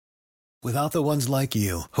Without the ones like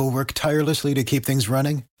you, who work tirelessly to keep things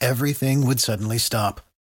running, everything would suddenly stop.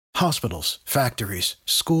 Hospitals, factories,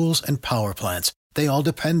 schools, and power plants, they all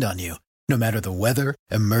depend on you. No matter the weather,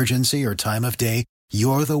 emergency, or time of day,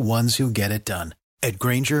 you're the ones who get it done. At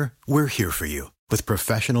Grainger, we're here for you with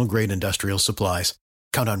professional-grade industrial supplies.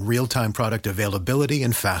 Count on real-time product availability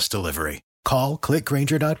and fast delivery. Call,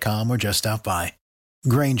 clickgrainger.com, or just stop by.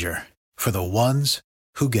 Grainger, for the ones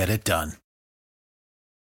who get it done.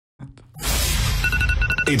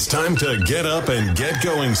 It's time to get up and get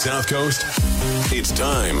going, South Coast. It's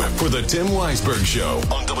time for the Tim Weisberg Show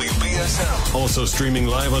on WBSM. Also streaming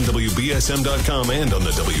live on WBSM.com and on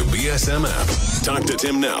the WBSM app. Talk to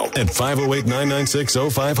Tim now at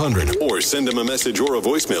 508-996-0500 or send him a message or a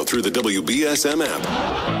voicemail through the WBSM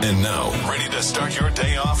app. And now, ready to start your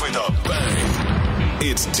day off with a bang.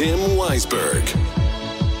 It's Tim Weisberg.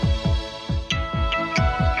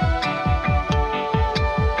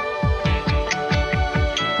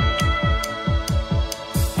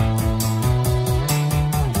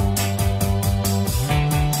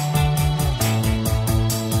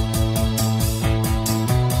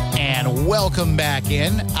 Welcome back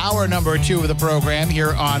in. Hour number 2 of the program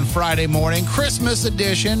here on Friday morning, Christmas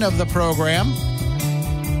edition of the program.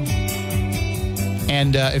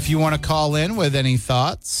 And if you want to call in with any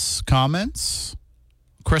thoughts, comments,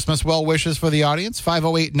 Christmas well wishes for the audience,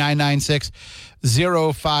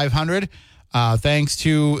 508-996-0500. Thanks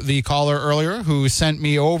to the caller earlier who sent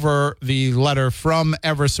me over the letter from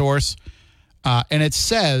Eversource. And it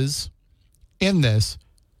says in this,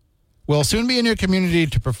 we'll soon be in your community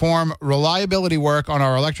to perform reliability work on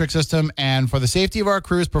our electric system, and for the safety of our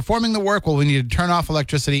crews performing the work, we'll need to turn off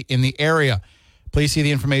electricity in the area. Please see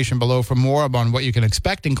the information below for more about what you can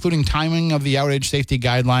expect, including timing of the outage, safety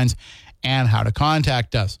guidelines, and how to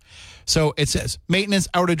contact us. So it says, maintenance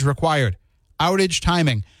outage required. Outage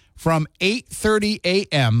timing from 8:30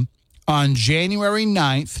 a.m. on January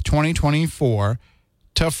 9th, 2024,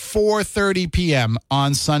 to 4:30 p.m.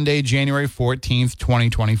 on Sunday, January 14th,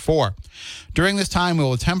 2024. During this time, we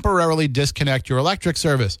will temporarily disconnect your electric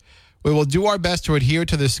service. We will do our best to adhere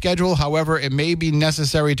to the schedule. However, it may be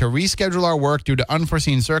necessary to reschedule our work due to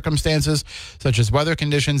unforeseen circumstances, such as weather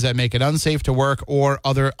conditions that make it unsafe to work or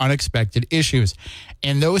other unexpected issues.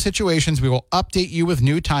 In those situations, we will update you with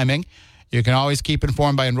new timing. You can always keep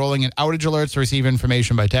informed by enrolling in outage alerts to receive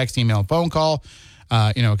information by text, email, phone call,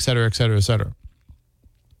 et cetera, et cetera, et cetera.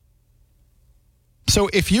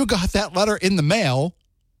 So if you got that letter in the mail,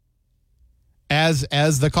 as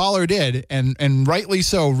the caller did, and rightly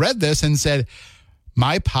so, read this and said,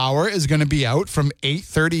 my power is going to be out from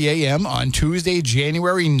 8:30 a.m. on Tuesday,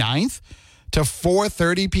 January 9th to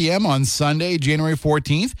 4:30 p.m. on Sunday, January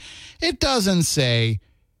 14th, it doesn't say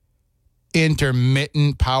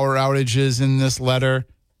intermittent power outages in this letter.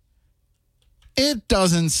 It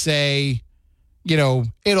doesn't say,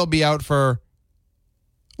 it'll be out for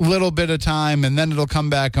little bit of time and then it'll come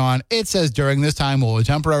back on. It says during this time we'll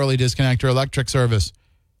temporarily disconnect your electric service,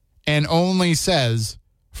 and only says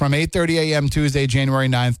from 8:30 a.m. Tuesday, January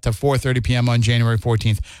 9th to 4:30 p.m. on January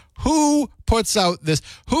 14th. Who puts out this?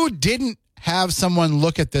 Who didn't have someone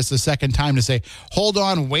look at this a second time to say, hold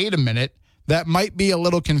on, wait a minute, that might be a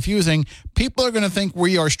little confusing. People are going to think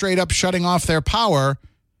we are straight up shutting off their power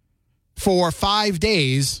for 5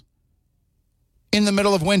 days in the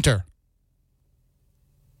middle of winter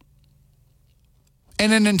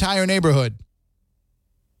in an entire neighborhood.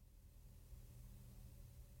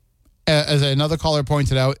 As another caller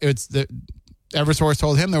pointed out, Eversource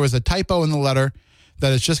told him there was a typo in the letter,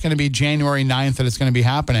 that it's just going to be January 9th that it's going to be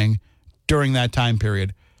happening during that time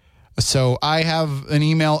period. So I have an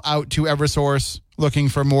email out to Eversource looking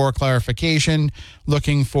for more clarification,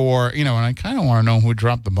 looking for, and I kind of want to know who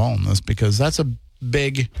dropped the ball on this, because that's a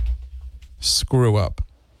big screw up.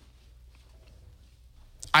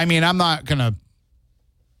 I mean, I'm not going to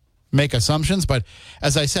make assumptions, but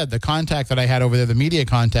as I said, the contact that I had over there, the media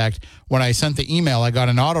contact, when I sent the email, I got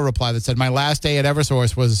an auto reply that said my last day at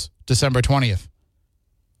Eversource was December 20th.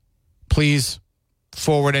 Please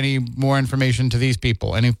forward any more information to these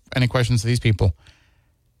people, any questions to these people.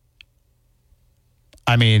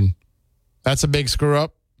 I mean, that's a big screw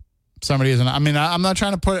up. Somebody isn't. I mean, I'm not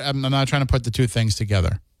trying to put the two things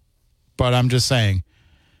together, but I'm just saying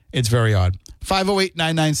it's very odd.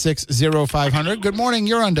 508-996-0500. Good morning.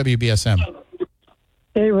 You're on WBSM.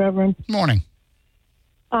 Hey, Reverend. Morning.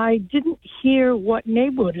 I didn't hear what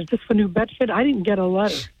neighborhood. Is this for New Bedford? I didn't get a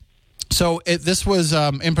letter. So this was,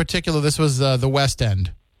 in particular, this was the West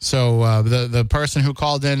End. So the person who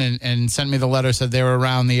called in and sent me the letter said they were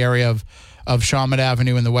around the area of Shawmut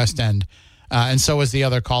Avenue in the West End. And so is the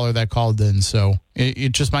other caller that called in. So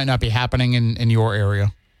it just might not be happening in your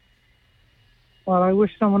area. Well, I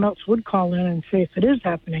wish someone else would call in and say if it is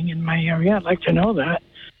happening in my area. I'd like to know that.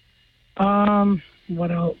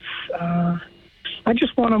 What else? I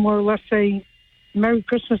just want to more or less say Merry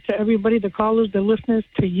Christmas to everybody, the callers, the listeners,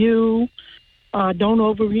 to you. Don't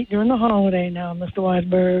overeat during the holiday now, Mr.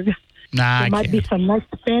 Weisberg. Nah, there might be some nice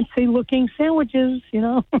fancy-looking sandwiches, you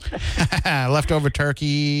know. Leftover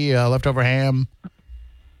turkey, leftover ham.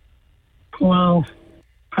 Well,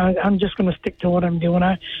 I'm just going to stick to what I'm doing.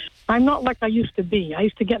 I'm not like I used to be. I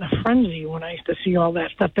used to get in a frenzy when I used to see all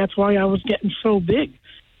that stuff. That's why I was getting so big.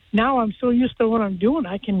 Now I'm so used to what I'm doing,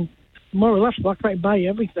 I can more or less walk right by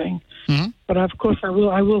everything. Mm-hmm. But, of course, I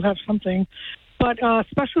will have something. But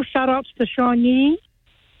special shout-outs to Shawnee.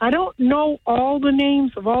 I don't know all the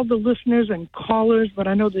names of all the listeners and callers, but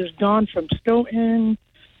I know there's Don from Stoughton.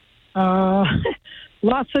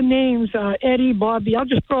 Lots of names. Eddie, Bobby. I'll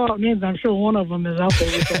just throw out names. I'm sure one of them is out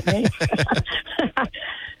there with that name.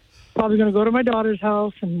 Probably going to go to my daughter's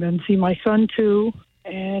house and then see my son, too,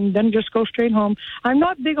 and then just go straight home. I'm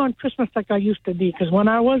not big on Christmas like I used to be, because when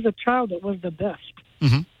I was a child, it was the best.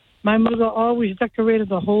 Mm-hmm. My mother always decorated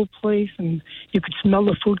the whole place, and you could smell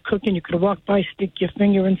the food cooking. You could walk by, stick your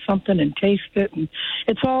finger in something, and taste it. And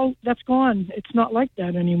that's gone. It's not like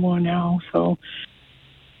that anymore now. So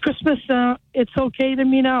Christmas, it's okay to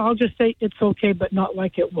me now. I'll just say it's okay, but not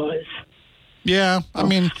like it was. Yeah, I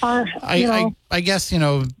mean, I guess,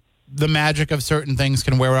 the magic of certain things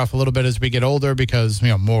can wear off a little bit as we get older because,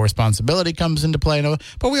 more responsibility comes into play.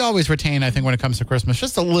 But we always retain, I think, when it comes to Christmas,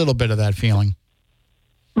 just a little bit of that feeling.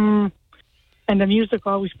 And the music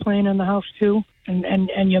always playing in the house, too,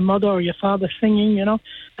 and your mother or your father singing, I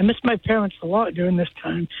miss my parents a lot during this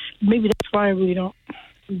time. Maybe that's why I really don't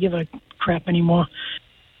give a crap anymore.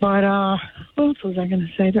 But what else was I going to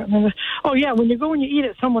say? I don't remember. Oh, yeah, when you go and you eat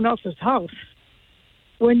at someone else's house,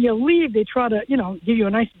 when you leave, they try to, give you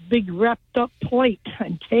a nice big wrapped-up plate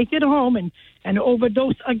and take it home and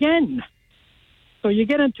overdose again. So you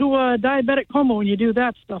get into a diabetic coma when you do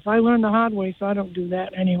that stuff. I learned the hard way, so I don't do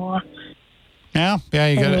that anymore. Yeah,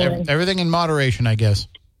 you got everything in moderation, I guess.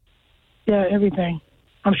 Yeah, everything.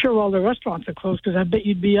 I'm sure all the restaurants are closed because I bet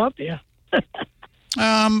you'd be out there.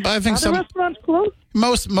 I think the restaurants closed?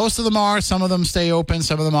 Most of them are. Some of them stay open.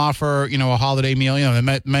 Some of them offer, a holiday meal.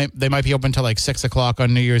 They might be open till like 6:00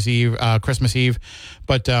 on New Year's Eve, Christmas Eve,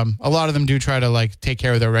 but a lot of them do try to take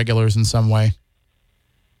care of their regulars in some way.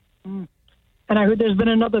 And I heard there's been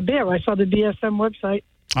another bear. I saw the BSM website.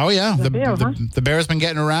 Oh yeah, the bear's been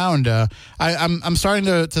getting around. I'm starting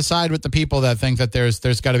to side with the people that think that there's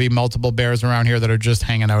got to be multiple bears around here that are just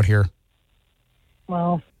hanging out here.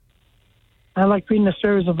 Well, I like reading the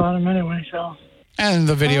stories about them anyway. So. And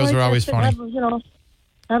the videos are always funny.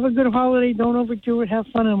 Have a good holiday. Don't overdo it. Have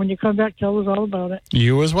fun, and when you come back, tell us all about it.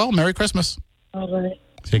 You as well. Merry Christmas. All right.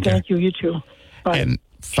 Take care. Thank you. You too. Bye. And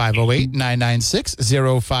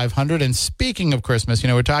 508-996-0500. And speaking of Christmas,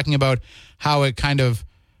 we're talking about how it kind of,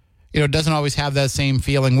 doesn't always have that same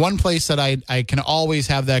feeling. One place that I can always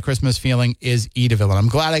have that Christmas feeling is Edaville. And I'm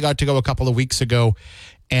glad I got to go a couple of weeks ago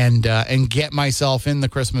and get myself in the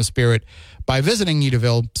Christmas spirit by visiting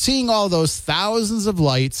Edaville, seeing all those thousands of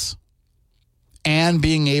lights and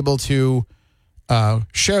being able to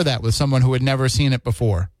share that with someone who had never seen it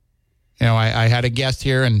before. I had a guest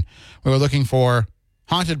here and we were looking for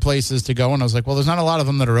haunted places to go, and I was like, well, there's not a lot of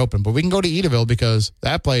them that are open, but we can go to Edaville because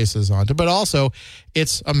that place is haunted, but also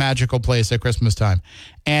it's a magical place at Christmas time.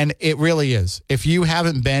 And it really is. If you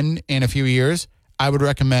haven't been in a few years, I would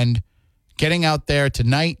recommend getting out there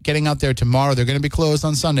tonight, getting out there tomorrow. They're going to be closed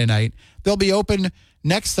on Sunday night. They'll be open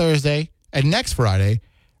next Thursday and next Friday,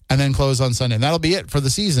 and then close on Sunday. And that'll be it for the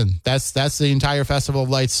season. That's the entire Festival of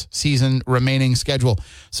Lights season remaining schedule.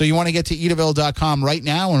 So you want to get to Edaville.com right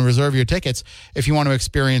now and reserve your tickets if you want to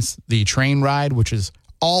experience the train ride, which is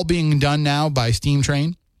all being done now by Steam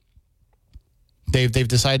Train. They've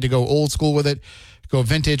decided to go old school with it, go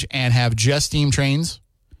vintage, and have just steam trains.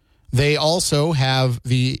 They also have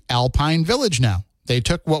the Alpine Village now. They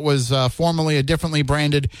took what was formerly a differently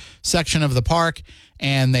branded section of the park,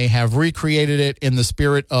 and they have recreated it in the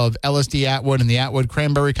spirit of LSD Atwood and the Atwood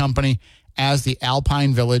Cranberry Company as the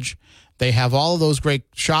Alpine Village. They have all of those great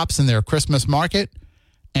shops in their Christmas market,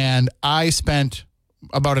 and I spent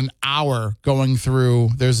about an hour going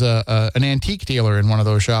through. There's an antique dealer in one of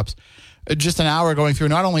those shops. Just an hour going through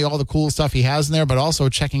not only all the cool stuff he has in there, but also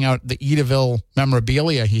checking out the Edaville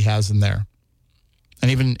memorabilia he has in there.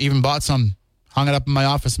 And even bought some, hung it up in my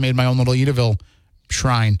office, made my own little Edaville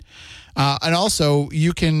shrine. And also,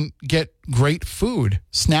 you can get great food,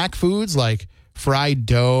 snack foods like fried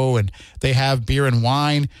dough, and they have beer and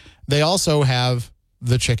wine. They also have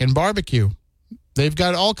the chicken barbecue. They've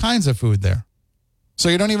got all kinds of food there. So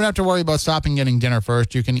you don't even have to worry about stopping getting dinner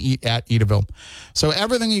first. You can eat at Eataville. So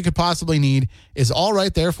everything you could possibly need is all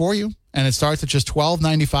right there for you. And it starts at just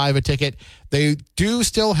 $12.95 a ticket. They do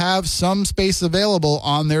still have some space available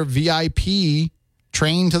on their VIP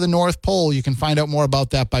train to the North Pole. You can find out more about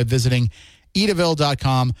that by visiting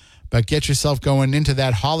Eataville.com. But get yourself going into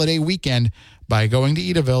that holiday weekend by going to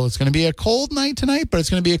Eataville. It's going to be a cold night tonight, but it's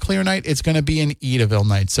going to be a clear night. It's going to be an Eataville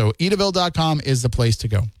night. So Eataville.com is the place to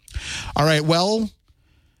go. All right, well,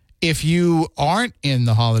 if you aren't in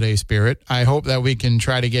the holiday spirit, I hope that we can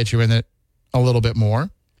try to get you in it a little bit more.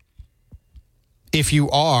 If you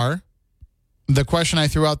are, the question I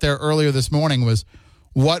threw out there earlier this morning was,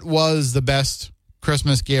 what was the best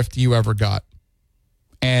Christmas gift you ever got?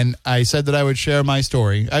 And I said that I would share my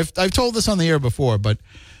story. I've told this on the air before, but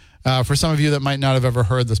for some of you that might not have ever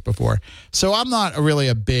heard this before. So I'm not really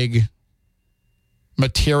a big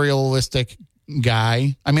materialistic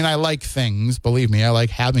guy. I mean, I like things, believe me, I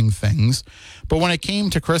like having things. But when it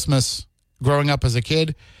came to Christmas growing up as a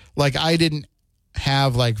kid, like I didn't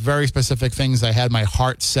have like very specific things I had my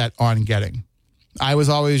heart set on getting. I was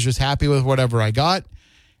always just happy with whatever I got.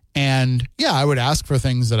 And yeah, I would ask for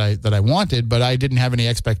things that I wanted, but I didn't have any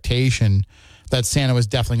expectation that Santa was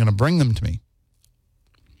definitely going to bring them to me.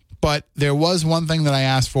 But there was one thing that I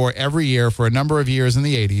asked for every year for a number of years in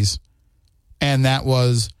the 80s, and that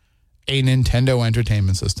was a Nintendo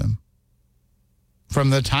Entertainment System. From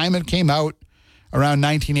the time it came out around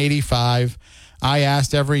 1985, I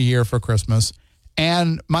asked every year for Christmas,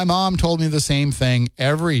 and my mom told me the same thing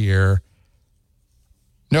every year.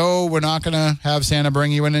 No, we're not going to have Santa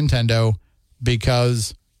bring you a Nintendo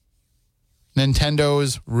because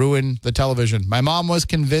Nintendo's ruined the television. My mom was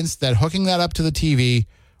convinced that hooking that up to the TV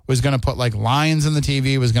was going to put like lines in the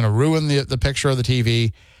TV, was going to ruin the picture of the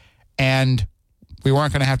TV, and we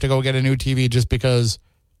weren't going to have to go get a new TV just because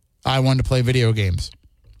I wanted to play video games.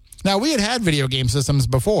 Now, we had video game systems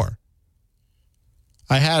before.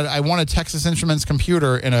 I won a Texas Instruments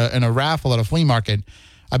computer in a raffle at a flea market.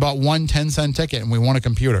 I bought one 10-cent ticket, and we won a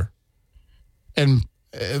computer. And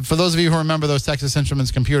for those of you who remember those Texas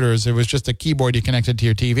Instruments computers, it was just a keyboard you connected to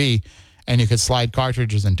your TV, and you could slide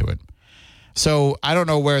cartridges into it. So I don't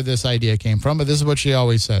know where this idea came from, but this is what she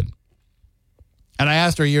always said. And I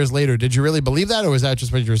asked her years later, did you really believe that, or was that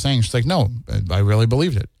just what you were saying? She's like, no, I really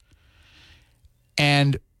believed it.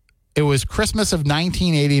 And it was Christmas of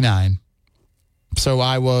 1989. So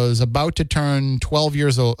I was about to turn 12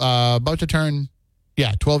 years old,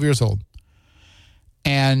 12 years old.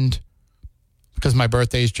 And because my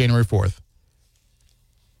birthday is January 4th.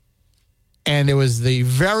 And it was the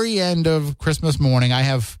very end of Christmas morning. I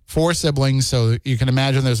have 4 siblings, so you can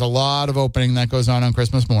imagine there's a lot of opening that goes on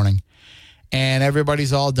Christmas morning. And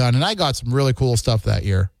everybody's all done. And I got some really cool stuff that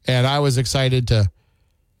year. And I was excited to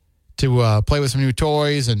play with some new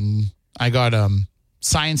toys. And I got a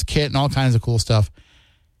science kit and all kinds of cool stuff.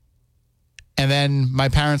 And then my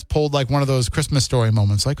parents pulled like one of those Christmas story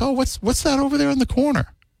moments. Like, oh, what's that over there in the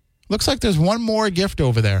corner? Looks like there's one more gift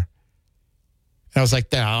over there. And I was like,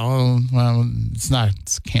 oh, well,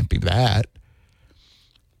 it can't be that.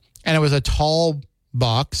 And it was a tall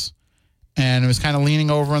box. And it was kind of leaning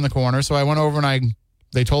over in the corner. So I went over and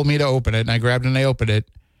they told me to open it. And I grabbed it and I opened it.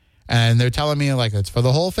 And they're telling me, like, it's for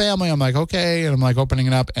the whole family. I'm like, okay. And I'm like opening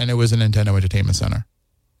it up. And it was a Nintendo Entertainment Center.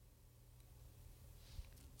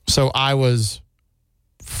 So I was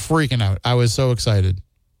freaking out. I was so excited.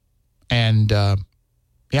 And,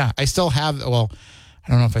 I still have, I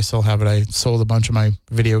don't know if I still have it. I sold a bunch of my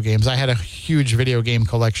video games. I had a huge video game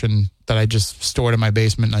collection that I just stored in my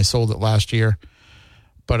basement, and I sold it last year.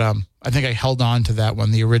 But I think I held on to that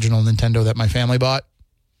one, the original Nintendo that my family bought.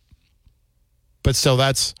 But still,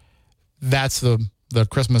 that's the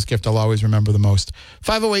Christmas gift I'll always remember the most.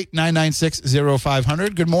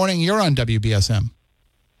 508-996-0500. Good morning. You're on WBSM.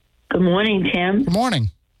 Good morning, Tim. Good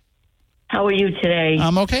morning. How are you today?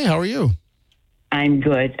 I'm okay. How are you? I'm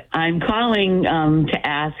good. I'm calling to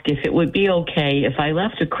ask if it would be okay if I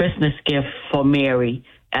left a Christmas gift for Mary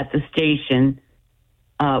at the station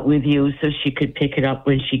with you so she could pick it up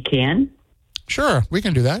when she can. Sure, we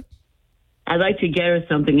can do that. I'd like to get her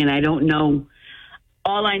something, and I don't know.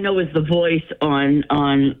 All I know is the voice on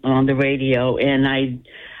the radio, and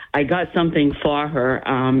I got something for her,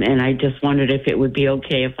 and I just wondered if it would be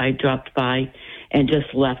okay if I dropped by and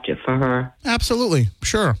just left it for her. Absolutely.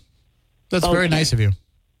 Sure. That's very nice of you.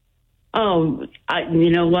 Oh,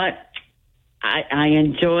 you know what? I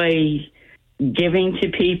enjoy giving to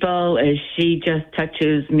people, as she just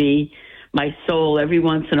touches me my soul every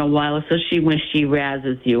once in a while, especially when she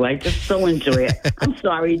razzes you. I just so enjoy it. I'm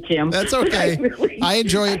sorry, Tim. That's okay. I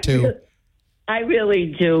enjoy it too. I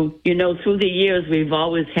really do. You know, through the years, we've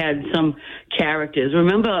always had some characters.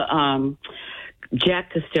 Remember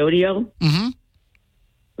Jack Custodio? Mm-hmm.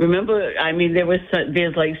 Remember, I mean,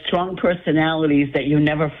 there's like strong personalities that you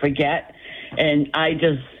never forget. And I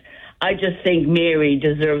just think Mary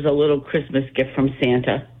deserves a little Christmas gift from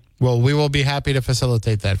Santa. Well, we will be happy to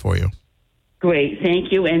facilitate that for you. Great.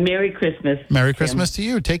 Thank you. And Merry Christmas. Merry Christmas to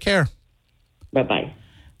you. Take care. Bye-bye.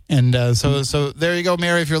 And so there you go,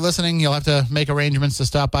 Mary. If you're listening, you'll have to make arrangements to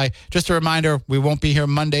stop by. Just a reminder, we won't be here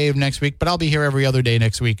Monday of next week, but I'll be here every other day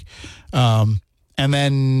next week. And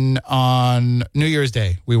then on New Year's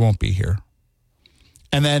Day, we won't be here.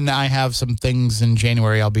 And then I have some things in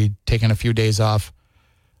January. I'll be taking a few days off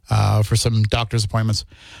for some doctor's appointments.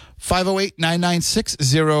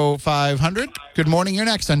 508-996-0500. Good morning. You're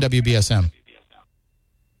next on WBSM.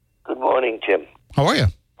 Good morning, Tim. How are you?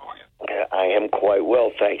 I am quite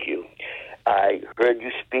well, thank you. I heard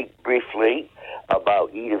you speak briefly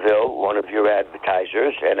about Edaville, one of your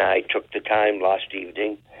advertisers, and I took the time last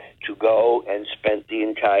evening to go and spent the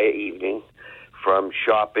entire evening from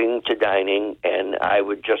shopping to dining, and I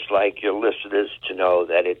would just like your listeners to know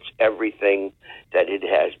that it's everything that it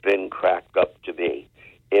has been cracked up to be.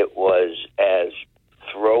 It was as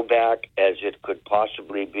throwback as it could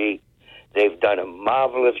possibly be. They've done a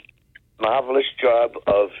marvelous job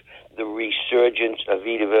of the resurgence of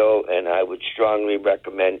Edaville, and I would strongly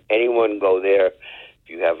recommend anyone go there. If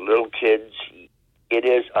you have little kids, it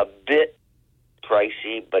is a bit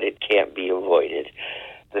pricey, but it can't be avoided.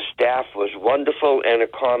 The staff was wonderful and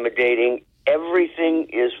accommodating. Everything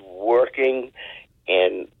is working,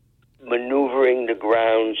 and maneuvering the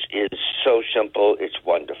grounds is so simple. It's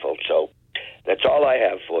wonderful. So that's all I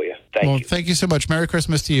have for you. Thank you. Thank you so much. Merry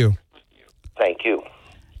Christmas to you. Thank you.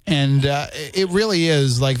 And it really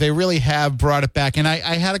is, like, they really have brought it back. And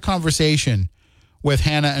I had a conversation with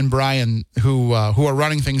Hannah and Brian, who are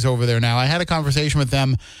running things over there now. I had a conversation with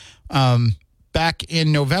them back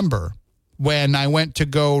in November when I went to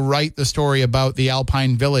go write the story about the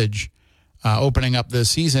Alpine Village opening up this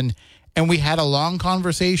season. And we had a long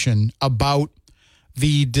conversation about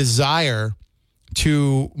the desire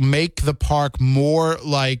to make the park more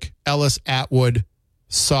like Ellis Atwood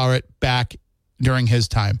saw it back during his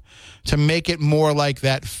time, to make it more like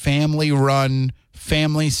that family-run,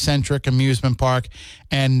 family-centric amusement park,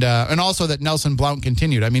 and also that Nelson Blount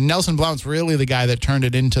continued. I mean, Nelson Blount's really the guy that turned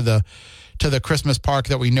it into the Christmas park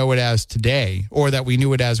that we know it as today, or that we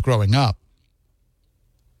knew it as growing up.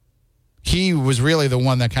 He was really the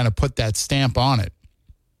one that kind of put that stamp on it.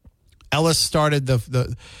 Ellis started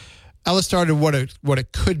Ellis started what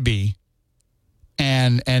it could be,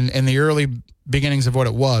 and the early beginnings of what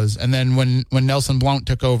it was. And then when Nelson Blount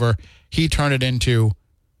took over, he turned it into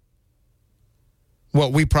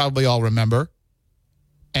what we probably all remember.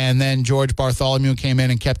 And then George Bartholomew came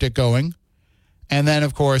in and kept it going. And then,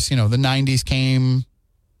 of course, the 90s came,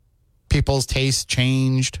 people's tastes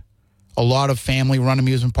changed. A lot of family-run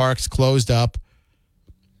amusement parks closed up.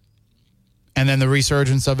 And then the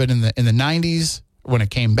resurgence of it in the 90s when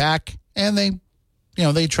it came back, and they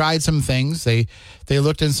tried some things. They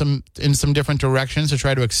looked in some different directions to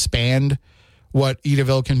try to expand what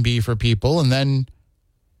Edaville can be for people. And then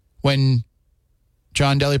when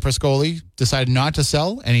John Deli Priscoli decided not to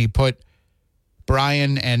sell, and he put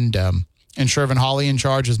Brian and Shervin Hawley in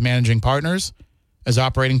charge as managing partners, as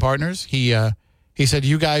operating partners, he said,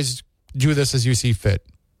 "You guys do this as you see fit."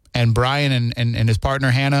 And Brian and his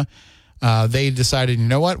partner Hannah, they decided, you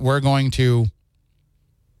know what, we're going to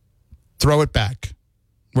throw it back.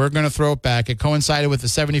 We're going to throw it back. It coincided with the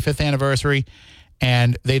 75th anniversary,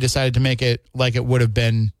 and they decided to make it like it would have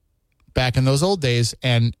been back in those old days,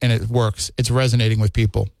 and it works. It's resonating with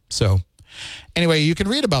people. So anyway, you can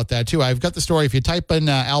read about that, too. I've got the story. If you type in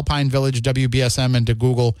Alpine Village WBSM into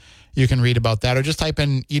Google, you can read about that. Or just type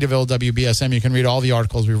in Edaville WBSM. You can read all the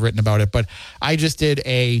articles we've written about it. But I just did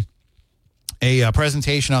a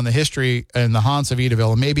presentation on the history and the haunts of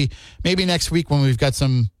Edaville. And maybe next week when we've got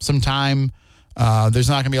some time, there's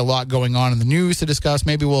not going to be a lot going on in the news to discuss.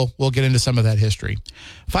 Maybe we'll get into some of that history.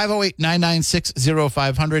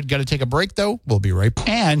 508-996-0500. Got to take a break, though. We'll be right back.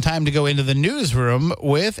 And time to go into the newsroom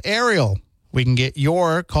with Ariel. We can get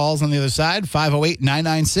your calls on the other side.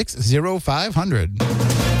 508-996-0500.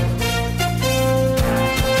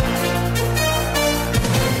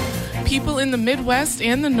 People in the Midwest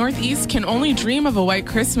and the Northeast can only dream of a white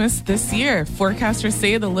Christmas this year. Forecasters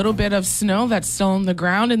say the little bit of snow that's still on the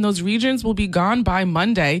ground in those regions will be gone by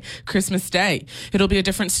Monday, Christmas Day. It'll be a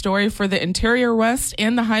different story for the interior West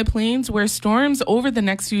and the High Plains, where storms over the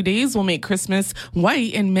next few days will make Christmas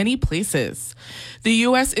white in many places. The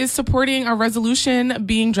U.S. is supporting a resolution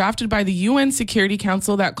being drafted by the UN Security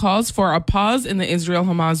Council that calls for a pause in the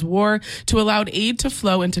Israel-Hamas war to allow aid to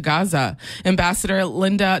flow into Gaza. Ambassador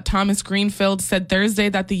Linda Thomas-Greenfield said Thursday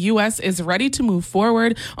that the U.S. is ready to move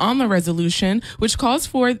forward on the resolution, which calls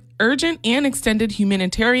for urgent and extended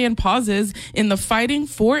humanitarian pauses in the fighting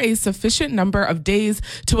for a sufficient number of days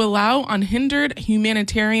to allow unhindered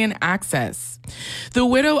humanitarian access. The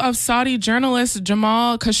widow of Saudi journalist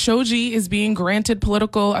Jamal Khashoggi is being granted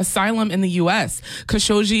political asylum in the U.S.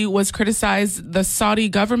 Khashoggi was criticized the Saudi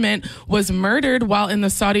government was murdered while in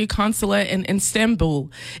the Saudi consulate in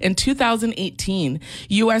Istanbul in 2018.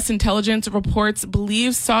 U.S. intelligence reports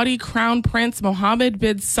believe Saudi Crown Prince Mohammed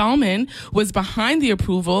bin Salman was behind the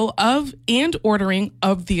approval of and ordering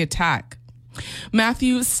of the attack.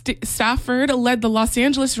 Matthew Stafford led the Los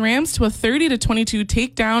Angeles Rams to a 30-22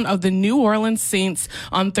 takedown of the New Orleans Saints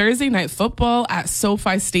on Thursday Night Football at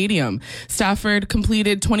SoFi Stadium. Stafford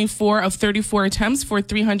completed 24 of 34 attempts for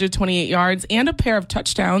 328 yards and a pair of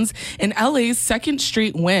touchdowns in LA's second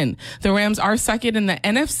straight win. The Rams are second in the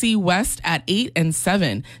NFC West at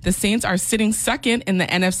 8-7. The Saints are sitting second in the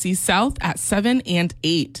NFC South at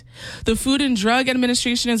 7-8. The Food and Drug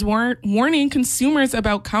Administration is warning consumers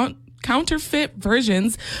about counterfeit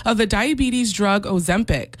versions of the diabetes drug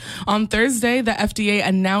Ozempic. On Thursday, the FDA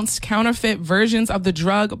announced counterfeit versions of the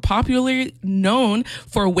drug, popularly known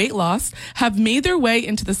for weight loss, have made their way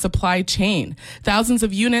into the supply chain. Thousands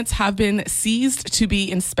of units have been seized to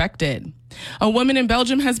be inspected. A woman in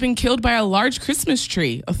Belgium has been killed by a large Christmas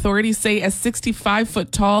tree. Authorities say a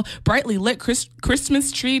 65-foot-tall, brightly lit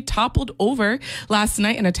Christmas tree toppled over last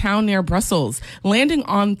night in a town near Brussels, landing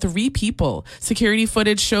on 3 people. Security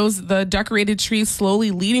footage shows the decorated tree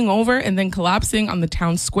slowly leaning over and then collapsing on the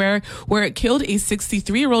town square, where it killed a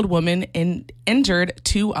 63-year-old woman and injured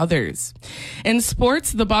 2 others. In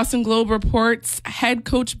sports, the Boston Globe reports head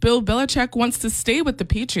coach Bill Belichick wants to stay with the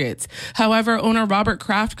Patriots. However, owner Robert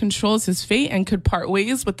Kraft controls his fate and could part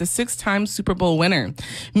ways with the 6-time Super Bowl winner.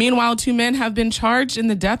 Meanwhile, 2 men have been charged in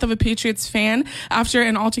the death of a Patriots fan after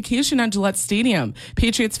an altercation at Gillette Stadium.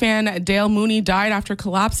 Patriots fan Dale Mooney died after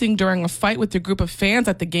collapsing during a fight with a group of fans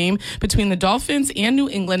at the game between the Dolphins and New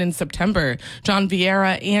England in September. John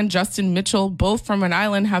Vieira and Justin Mitchell, both from Rhode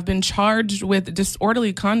Island, have been charged with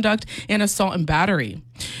disorderly conduct and assault and battery.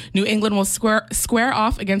 New England will square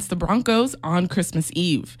off against the Broncos on Christmas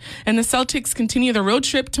Eve. And the Celtics continue the road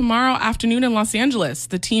trip tomorrow afternoon in Los Angeles.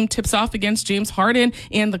 The team tips off against James Harden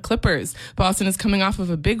and the Clippers. Boston is coming off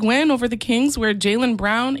of a big win over the Kings, where Jaylen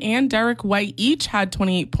Brown and Derek White each had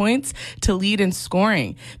 28 points to lead in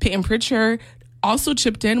scoring. Peyton Pritchard also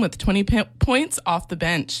chipped in with 20 points off the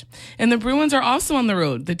bench. And the Bruins are also on the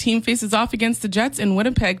road. The team faces off against the Jets in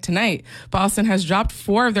Winnipeg tonight. Boston has dropped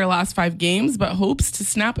 4 of their last 5 games, but hopes to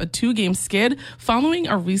snap a 2-game skid following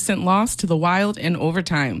a recent loss to the Wild in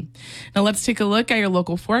overtime. Now let's take a look at your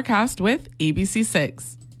local forecast with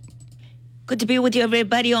ABC6. Good to be with you,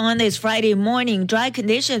 everybody, on this Friday morning. Dry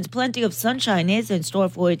conditions, plenty of sunshine is in store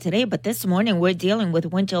for today, but this morning we're dealing with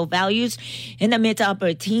wind chill values in the mid to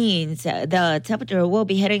upper teens. The temperature will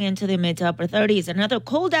be heading into the mid to upper 30s. Another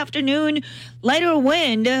cold afternoon, lighter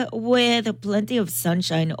wind with plenty of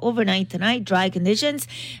sunshine overnight tonight. Dry conditions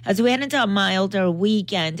as we head into a milder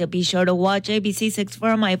weekend. Be sure to watch ABC6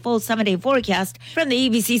 for my full 7-day forecast from the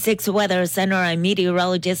ABC6 Weather Center. I'm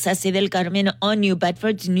meteorologist Ceci del Carmen on New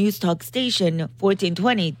Bedford's News Talk Station,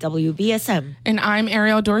 1420 WBSM. And I'm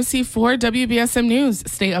Ariel Dorsey for WBSM News.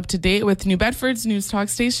 Stay up to date with New Bedford's News Talk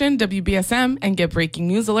Station, WBSM, and get breaking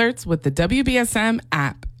news alerts with the WBSM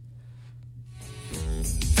app.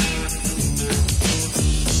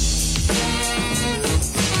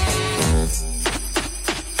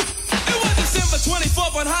 It was December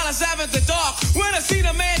 24th on Hollis Avenue at the dark, when I see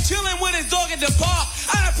the man chilling with his dog at the park.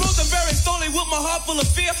 I approached him very slowly with my heart full of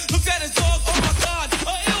fear. Looked at his dog, oh my God,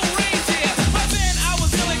 a ill reindeer. But then I was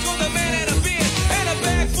feeling cool, the man had a beard and a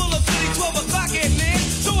bag full of goodies, 12 o'clock at night.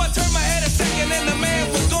 So I turned my head a second and the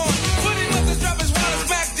man was gone. But he must have dropped his wallet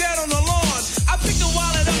smack dead on the lawn. I picked the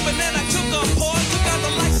wallet up and then I took a pause, took out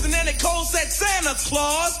the lights and then it cold said Santa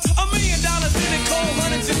Claus. $1 million in it, cold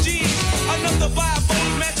hundreds of G's, enough to buy a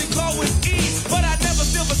boat magic car with ease. But I never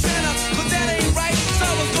steal for Santa, cause that ain't right. So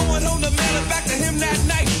I was going home to mail it back to him that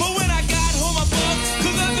night. But when I got home I bugged,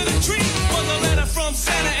 cause under the tree was a letter from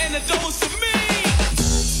Santa and the door was to me.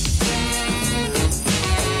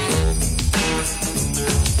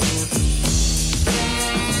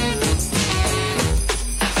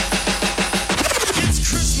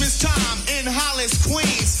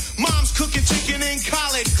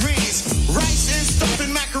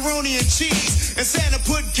 macaroni and cheese. And Santa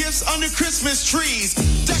put gifts under Christmas trees.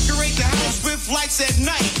 Decorate the house with lights at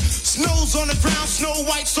night. Snow's on the ground, Snow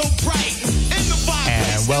White so bright. In the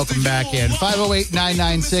fireplace, And welcome back in.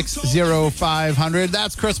 508-996-0500.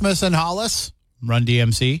 That's Christmas in Hollis. Run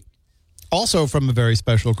DMC. Also from a very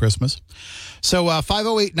special Christmas. So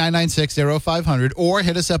 508-996-0500, or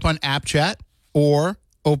hit us up on App Chat or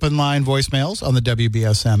open line voicemails on the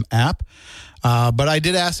WBSM app. But I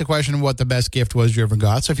did ask the question of what the best gift was you ever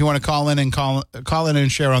got. So if you want to call in and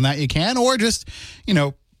share on that, you can, or just,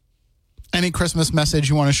 any Christmas message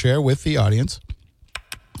you want to share with the audience.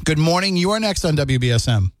 Good morning. You are next on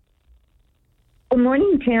WBSM. Good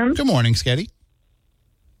morning, Tim. Good morning, Sketty.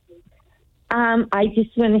 I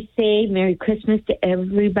just want to say Merry Christmas to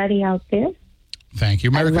everybody out there. Thank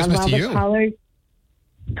you. Merry Christmas to you. Callers,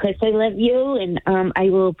 because I love you, and I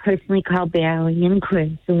will personally call Barry and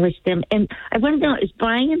Chris and wish them. And I want to know, is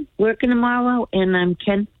Brian working tomorrow? And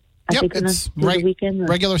Ken? Yep, it's the weekend?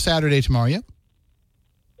 Regular Saturday tomorrow, yep.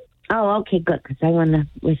 Oh, okay, good, because I want to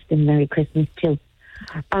wish them Merry Christmas, too.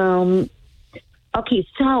 Okay,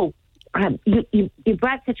 so you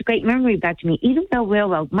brought such a great memory back to me. Edenville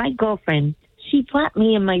Railroad, my girlfriend, she brought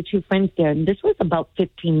me and my two friends there, and this was about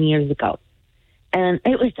 15 years ago. And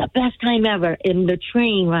it was the best time ever. In the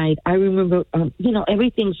train ride, I remember,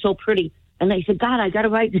 everything's so pretty. And I said, God, I got to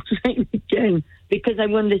ride the train again because I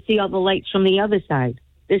wanted to see all the lights from the other side.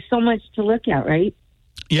 There's so much to look at, right?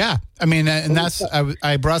 Yeah. I mean, and that's,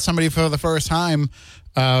 I brought somebody for the first time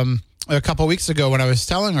a couple of weeks ago when I was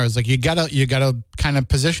telling her, I was like, you gotta kind of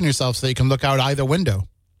position yourself so that you can look out either window.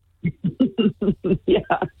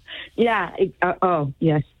 Yeah. Oh,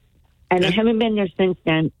 yes. And I haven't been there since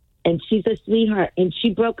then. And she's a sweetheart. And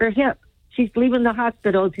she broke her hip. She's leaving the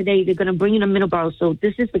hospital today. They're going to bring in a Middleborough. So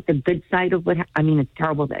this is like the good side of it's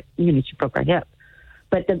terrible that, she broke her hip.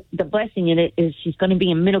 But the blessing in it is she's going to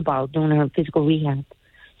be in Middleborough doing her physical rehab.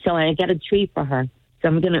 So I got a tree for her. So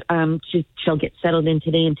I'm going to, she'll get settled in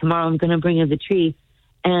today. And tomorrow I'm going to bring her the tree.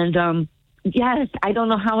 And, yes, I don't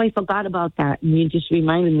know how I forgot about that. And you just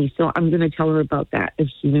reminded me. So I'm going to tell her about that if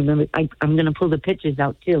she remembers. I'm going to pull the pictures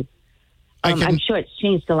out, too. I'm sure it's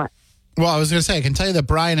changed a lot. Well, I was going to say, I can tell you that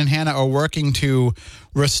Brian and Hannah are working to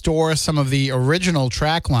restore some of the original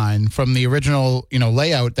track line from the original,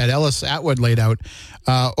 layout that Ellis Atwood laid out.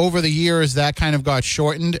 Over the years, that kind of got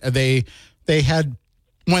shortened. They had,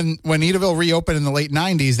 when Edaville reopened in the late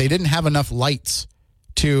 90s, they didn't have enough lights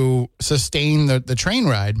to sustain the train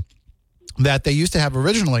ride that they used to have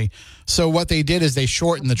originally. So what they did is they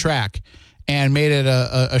shortened the track and made it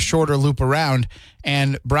a shorter loop around.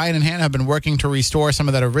 And Brian and Hannah have been working to restore some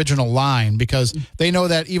of that original line because they know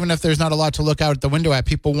that even if there's not a lot to look out the window at,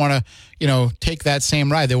 people want to, take that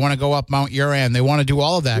same ride. They want to go up Mount Uran. They want to do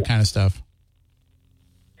all of that kind of stuff.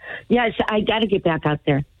 Yes, I got to get back out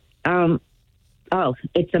there.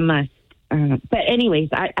 It's a must. But anyways,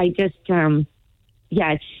 I just,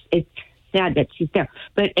 it's sad that she's there.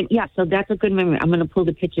 But so that's a good memory. I'm going to pull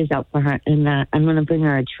the pictures out for her, and I'm going to bring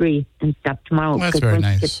her a tree and stuff tomorrow. That's very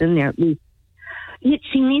nice. She gets in there,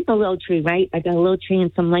 she needs a little tree, right? I got a little tree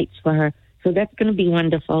and some lights for her, so that's going to be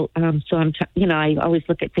wonderful. So I'm, I always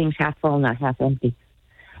look at things half full, not half empty.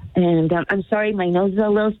 And I'm sorry, my nose is a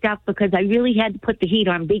little stuffed because I really had to put the heat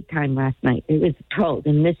on big time last night. It was cold,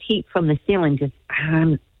 and this heat from the ceiling just,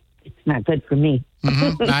 it's not good for me.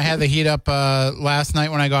 Mm-hmm. I had the heat up last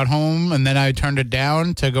night when I got home, and then I turned it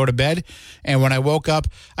down to go to bed. And when I woke up,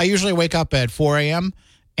 I usually wake up at 4 a.m.,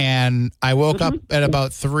 and I woke up at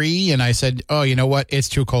about 3, and I said, oh, you know what? It's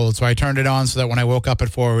too cold. So I turned it on so that when I woke up at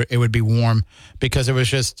 4, it would be warm because it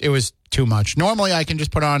was too much. Normally, I can just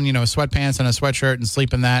put on, sweatpants and a sweatshirt and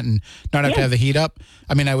sleep in that and not have to have the heat up.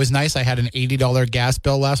 I mean, I was nice. I had an $80 gas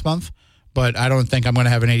bill last month, but I don't think I'm going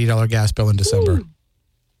to have an $80 gas bill in December. Ooh.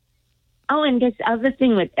 Oh, and this other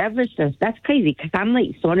thing with Eversource, that's crazy because I'm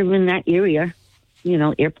like sort of in that area,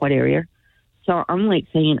 airport area. So I'm like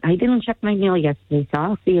saying, I didn't check my mail yesterday, so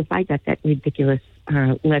I'll see if I got that ridiculous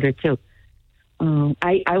letter too.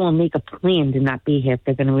 I will make a plan to not be here if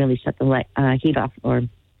they're going to really shut the heat off or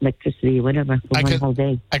electricity or whatever for one whole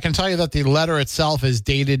day. I can tell you that the letter itself is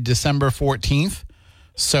dated December 14th.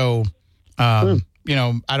 So, I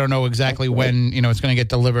don't know exactly when, it's going to get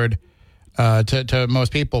delivered to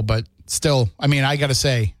most people, but still, I mean, I got to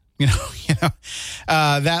say,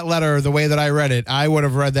 that letter, the way that I read it, I would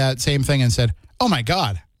have read that same thing and said, oh my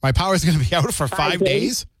God, my power is going to be out for 5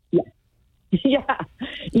 days? Yeah.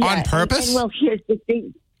 On purpose? And well, here's the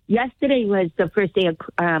thing. Yesterday was the first day of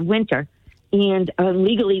winter, and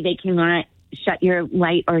legally they cannot shut your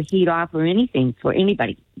light or heat off or anything for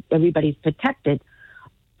anybody. Everybody's protected.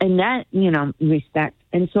 And that, respect.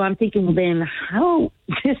 And so I'm thinking, well, then how?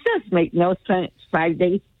 This does make no sense. 5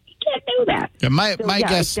 days, you can't do that. Yeah,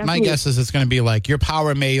 my guess is it's going to be like your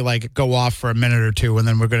power may like go off for a minute or two, and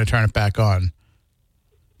then we're going to turn it back on.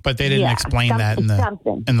 But they didn't explain that in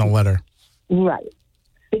the letter, right?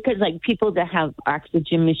 Because like people that have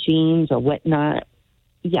oxygen machines or whatnot,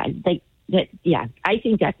 I think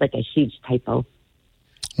that's like a huge typo.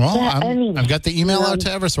 Well, I've got the email out to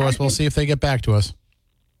Eversource. We'll see if they get back to us.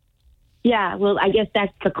 Yeah, well, I guess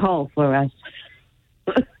that's the call for us.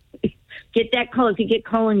 Get that coal. If you get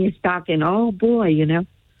coal in your stocking, oh boy, Yeah,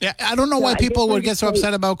 I don't know why people would get so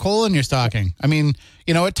upset about coal in your stocking. I mean,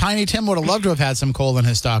 you know what? Tiny Tim would have loved to have had some coal in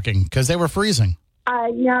his stocking because they were freezing.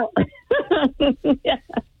 I know.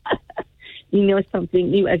 You know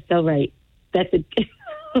something? You are so right. That's a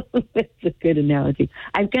good analogy.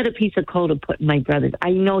 I've got a piece of coal to put in my brother's.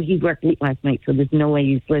 I know he worked late last night, so there's no way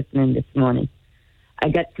he's listening this morning. I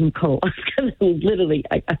got some coal. I got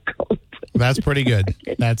coal. That's pretty good.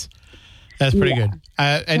 That's pretty good.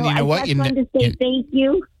 And you know what? I just wanted to say thank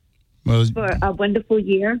you for a wonderful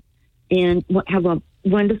year, and have a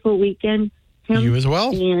wonderful weekend, Tim. You as well.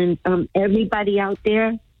 And everybody out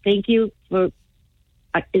there, thank you for.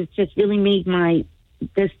 It's just really made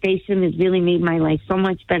this station has really made my life so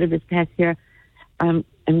much better this past year. I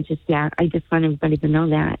just want everybody to know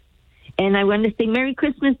that. And I want to say Merry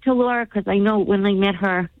Christmas to Laura, because I know when I met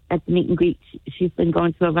her at the meet and greet, she's been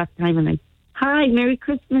going through a rough time. And hi, Merry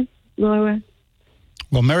Christmas, Laura.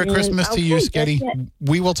 Well, Merry Christmas to you, Sketty.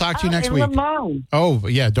 We will talk to you next week. Lamone. Oh,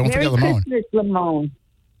 yeah, don't forget Lamone. Merry Christmas, Lamone.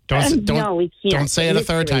 No, we can't. Don't say it a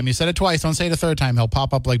third time. You said it twice. Don't say it a third time. He'll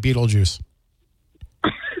pop up like Beetlejuice.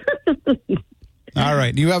 All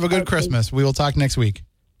right. You have a good Christmas. We will talk next week.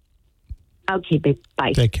 Okay, babe.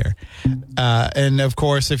 Bye. Take care. And, of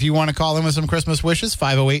course, if you want to call in with some Christmas wishes,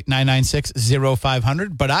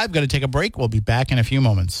 508-996-0500. But I've got to take a break. We'll be back in a few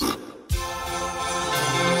moments.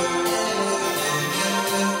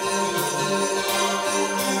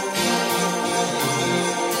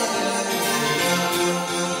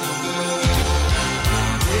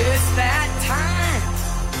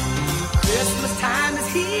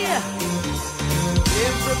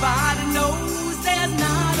 Everybody knows there's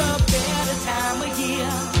not a better time of year.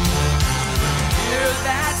 Hear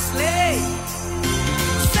that sleigh,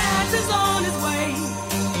 Santa's on his way.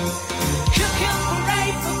 Hip hip hooray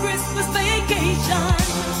for Christmas vacation.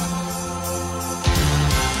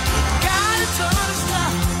 Got a ton of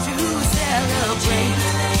stuff to celebrate.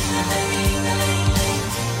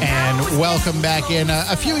 And welcome back in.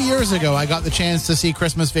 A few years ago, I got the chance to see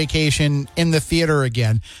Christmas Vacation in the theater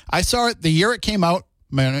again. I saw it the year it came out.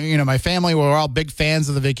 My family were all big fans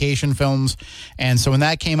of the vacation films. And so when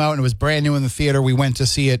that came out and it was brand new in the theater, we went to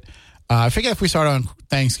see it. I forget if we saw it on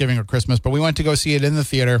Thanksgiving or Christmas, but we went to go see it in the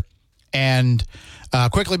theater and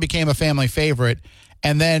quickly became a family favorite.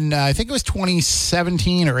 And then I think it was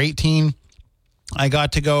 2017 or 18, I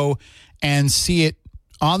got to go and see it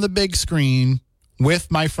on the big screen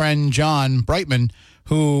with my friend John Brightman,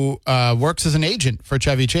 who works as an agent for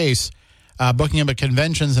Chevy Chase. Booking him at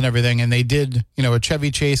conventions and everything, and they did, a Chevy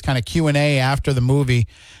Chase kind of Q&A after the movie,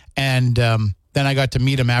 and then I got to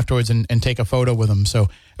meet him afterwards and take a photo with him. So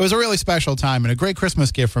it was a really special time and a great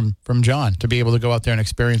Christmas gift from John to be able to go out there and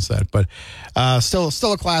experience that. But still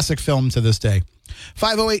a classic film to this day.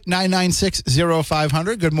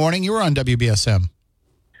 508-996-0500. Good morning. You were on WBSM.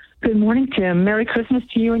 Good morning, Tim. Merry Christmas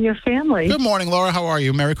to you and your family. Good morning, Laura. How are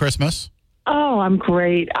you? Merry Christmas. Oh, I'm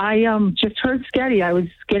great. I just heard Sketty. I was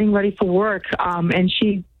getting ready for work, and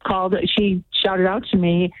she shouted out to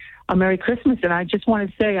me, a Merry Christmas, and I just want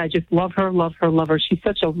to say I just love her. She's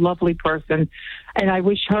such a lovely person, and I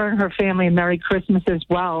wish her and her family a Merry Christmas as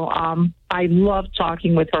well. I loved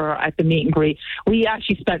talking with her at the meet and greet. We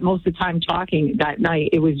actually spent most of the time talking that night.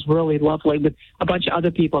 It was really lovely with a bunch of other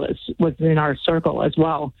people that was in our circle as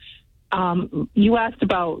well. You asked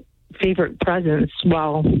about favorite presents.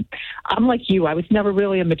 Well, I'm like you. I was never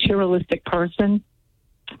really a materialistic person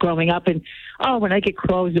growing up. And, when I get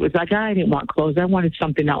clothes, it was like, I didn't want clothes. I wanted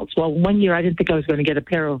something else. Well, one year I didn't think I was going to get a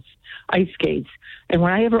pair of ice skates. And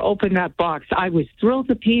when I ever opened that box, I was thrilled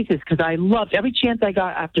to pieces because I loved every chance I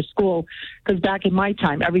got after school, because back in my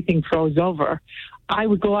time, everything froze over. I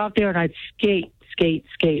would go out there and I'd skate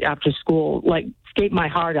after school, like skate my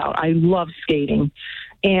heart out. I love skating.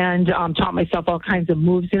 And taught myself all kinds of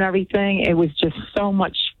moves and everything. It was just so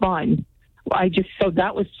much fun. So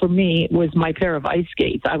that was, for me, was my pair of ice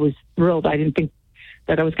skates. I was thrilled. I didn't think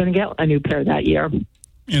that I was going to get a new pair that year.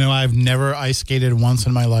 I've never ice skated once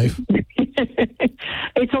in my life.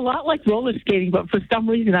 It's a lot like roller skating, but for some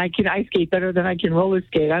reason I can ice skate better than I can roller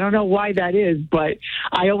skate. I don't know why that is, but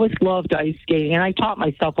I always loved ice skating, and I taught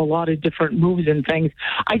myself a lot of different moves and things.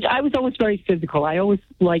 I was always very physical. I always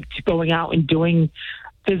liked going out and doing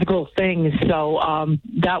physical things. So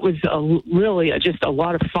that was really just a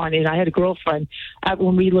lot of fun. And I had a girlfriend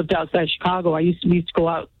when we lived outside Chicago. We used to go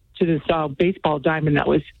out to this baseball diamond that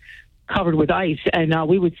was covered with ice, and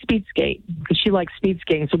we would speed skate because she liked speed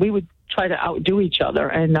skating. So we would try to outdo each other,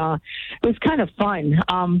 and it was kind of fun.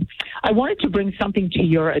 I wanted to bring something to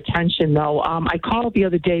your attention, though. I called the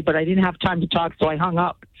other day, but I didn't have time to talk, so I hung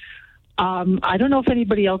up. I don't know if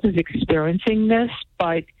anybody else is experiencing this,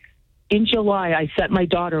 but in July, I sent my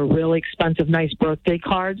daughter a really expensive, nice birthday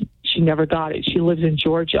card. She never got it. She lives in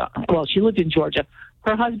Georgia. Well, she lived in Georgia.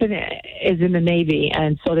 Her husband is in the Navy,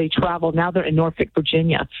 and so they traveled. Now they're in Norfolk,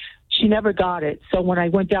 Virginia. She never got it. So when I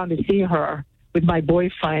went down to see her with my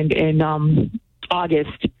boyfriend in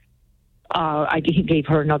August, I gave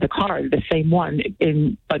her another card, the same one.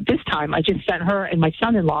 But this time, I just sent her and my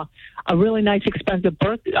son-in-law a really nice, expensive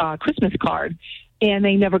Christmas card, and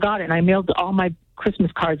they never got it. And I mailed all my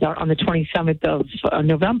Christmas cards out on the 27th of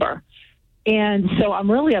November. And so I'm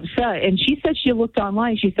really upset. And she said she looked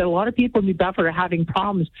online. She said a lot of people in New Bedford are having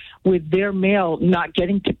problems with their mail not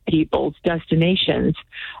getting to people's destinations.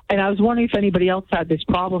 And I was wondering if anybody else had this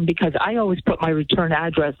problem, because I always put my return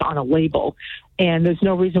address on a label, and there's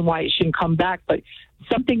no reason why it shouldn't come back. But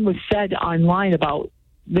something was said online about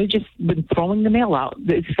they've just been throwing the mail out.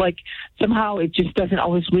 It's like somehow it just doesn't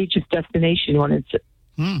always reach its destination when it's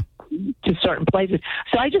to certain places.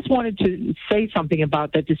 So I just wanted to say something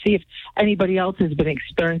about that to see if anybody else has been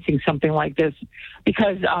experiencing something like this,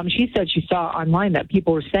 because she said she saw online that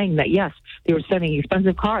people were saying that, yes, they were sending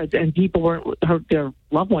expensive cards and people their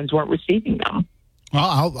loved ones weren't receiving them. Well,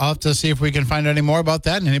 I'll have to see if we can find out any more about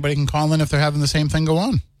that, and anybody can call in if they're having the same thing go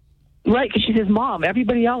on. Right, because she says, Mom,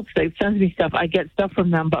 everybody else that sends me stuff, I get stuff from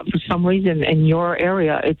them, but for some reason in your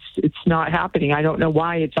area, it's not happening. I don't know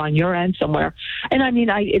why. It's on your end somewhere. And I mean,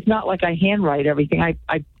 it's not like I handwrite everything.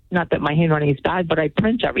 I not that my handwriting is bad, but I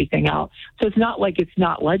print everything out, so it's not like it's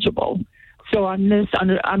not legible. So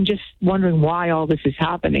I'm just wondering why all this is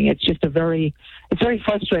happening. It's very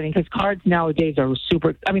frustrating, because cards nowadays are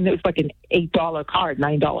super. I mean, it's like an $8 card,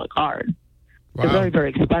 $9 card. Wow. They're very, very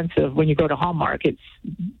expensive when you go to Hallmark.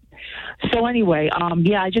 So anyway,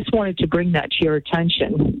 I just wanted to bring that to your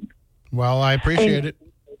attention. Well, I appreciate it.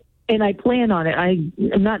 And I plan on it.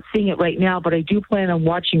 I'm not seeing it right now, but I do plan on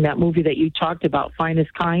watching that movie that you talked about,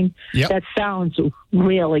 Finest Kind. Yep. That sounds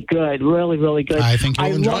really good, really, really good. I think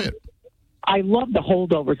you'll enjoy it. I love The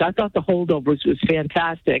Holdovers. I thought The Holdovers was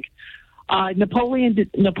fantastic. Napoleon,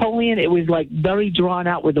 it was like very drawn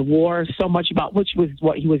out with the war, so much about, which was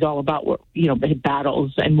what he was all about, the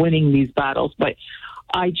battles and winning these battles. But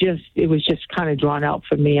it was just kind of drawn out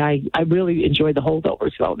for me. I really enjoyed The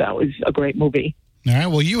Holdovers, though. That was a great movie. All right.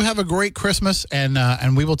 Well, you have a great Christmas, and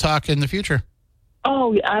we will talk in the future.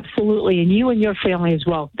 Oh, absolutely. And you and your family as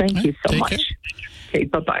well. Thank you so much. Care. Okay,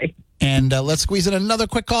 bye-bye. And let's squeeze in another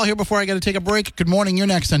quick call here before I got to take a break. Good morning. You're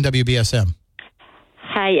next on WBSM.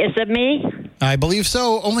 Hi, is it me? I believe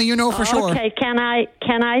so. Only you know for sure. Okay, can I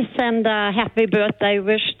send a happy birthday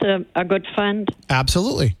wish to a good friend?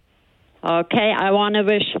 Absolutely. Okay, I want to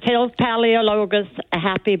wish Phil Paleologus a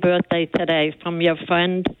happy birthday today from your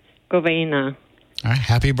friend, Govina. All right,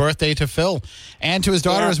 happy birthday to Phil. And to his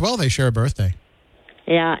daughter as well. They share a birthday.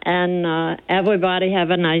 Yeah, and everybody have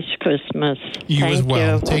a nice Christmas. You as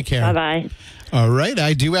well. Take care. Bye-bye. All right,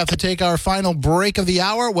 I do have to take our final break of the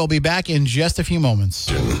hour. We'll be back in just a few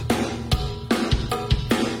moments.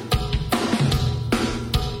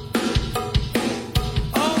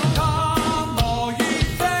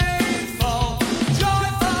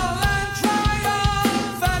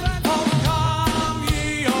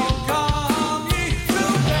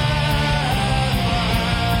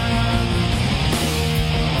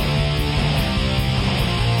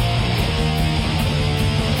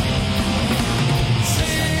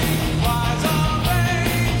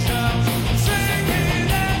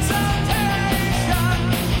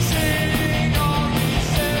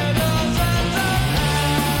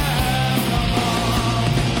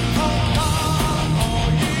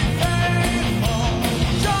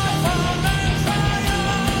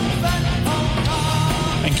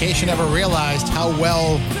 In case you never realized how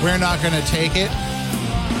well We're Not Gonna Take It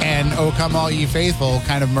and Oh Come All Ye Faithful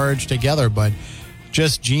kind of merged together, but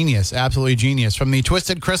just genius, absolutely genius, from the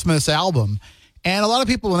Twisted Christmas album. And a lot of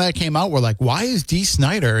people when that came out were like, why is Dee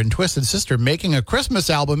Snider and Twisted Sister making a Christmas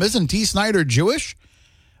album? Isn't Dee Snider Jewish?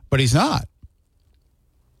 But he's not.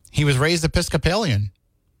 He was raised Episcopalian.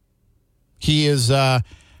 He is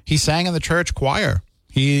he sang in the church choir.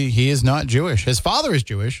 He is not Jewish. His father is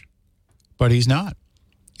Jewish, but he's not.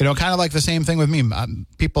 You know, kind of like the same thing with me.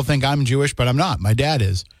 People think I'm Jewish, but I'm not. My dad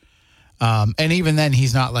is. And even then,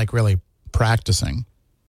 he's not like really practicing.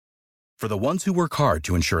 For the ones who work hard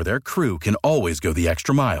to ensure their crew can always go the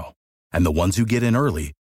extra mile, and the ones who get in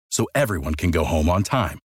early so everyone can go home on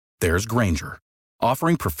time, there's Grainger,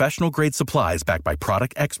 offering professional-grade supplies backed by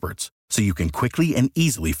product experts so you can quickly and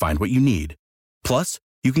easily find what you need. Plus,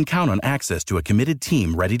 you can count on access to a committed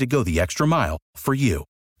team ready to go the extra mile for you.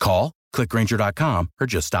 Call, click Grainger.com, or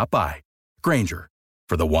just stop by. Grainger,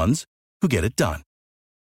 for the ones who get it done.